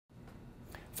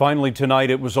Finally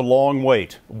tonight, it was a long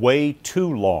wait, way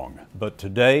too long. But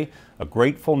today, a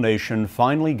grateful nation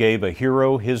finally gave a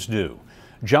hero his due.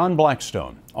 John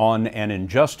Blackstone on an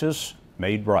injustice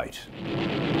made right.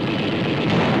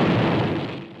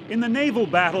 In the naval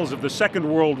battles of the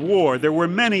Second World War, there were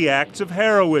many acts of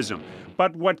heroism.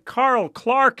 But what Carl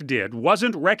Clark did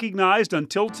wasn't recognized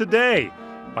until today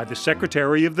by the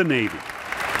Secretary of the Navy.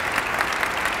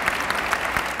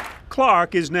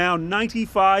 Clark is now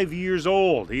 95 years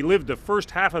old. He lived the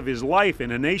first half of his life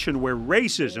in a nation where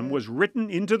racism was written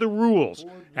into the rules,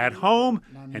 at home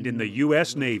and in the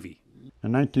U.S. Navy.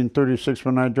 In 1936,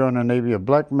 when I joined the Navy, a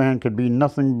black man could be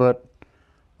nothing but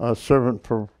a servant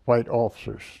for white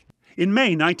officers. In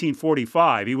May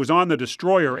 1945, he was on the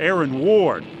destroyer Aaron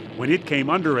Ward when it came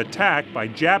under attack by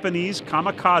Japanese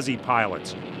Kamikaze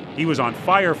pilots. He was on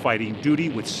firefighting duty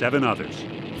with 7 others.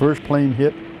 First plane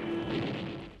hit.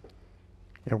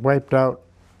 It wiped out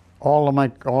all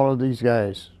of these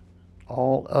guys,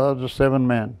 all of the 7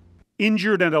 men.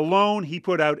 Injured and alone, he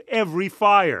put out every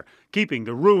fire, keeping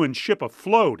the ruined ship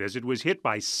afloat as it was hit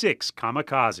by 6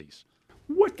 kamikazes.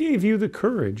 What gave you the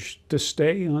courage to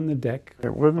stay on the deck?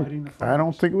 It wasn't, I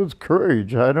don't think it was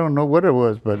courage. I don't know what it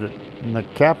was, but and the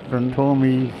captain told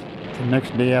me the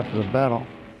next day after the battle,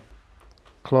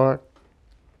 "Clark,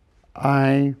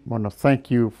 I want to thank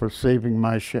you for saving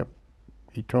my ship."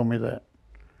 He told me that.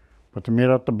 But they made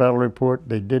out the battle report.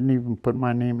 They didn't even put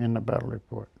my name in the battle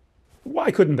report.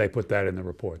 Why couldn't they put that in the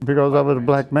report? Because I was a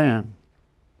black man.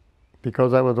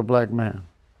 Because I was a black man.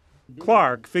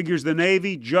 Clark figures the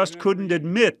Navy just couldn't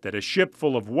admit that a ship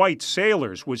full of white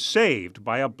sailors was saved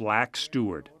by a black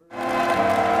steward.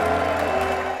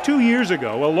 2 years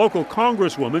ago, a local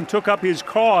congresswoman took up his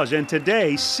cause, and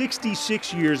today,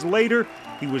 66 years later,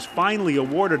 he was finally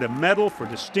awarded a medal for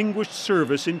distinguished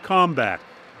service in combat.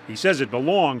 He says it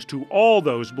belongs to all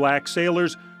those black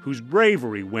sailors whose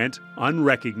bravery went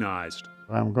unrecognized.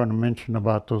 I'm going to mention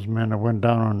about those men that went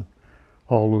down on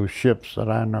all those ships that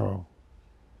I know.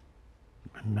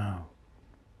 No.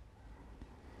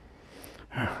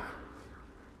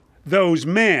 Those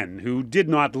men who did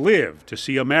not live to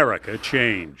see America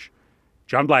change.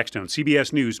 John Blackstone,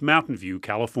 CBS News, Mountain View,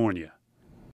 California.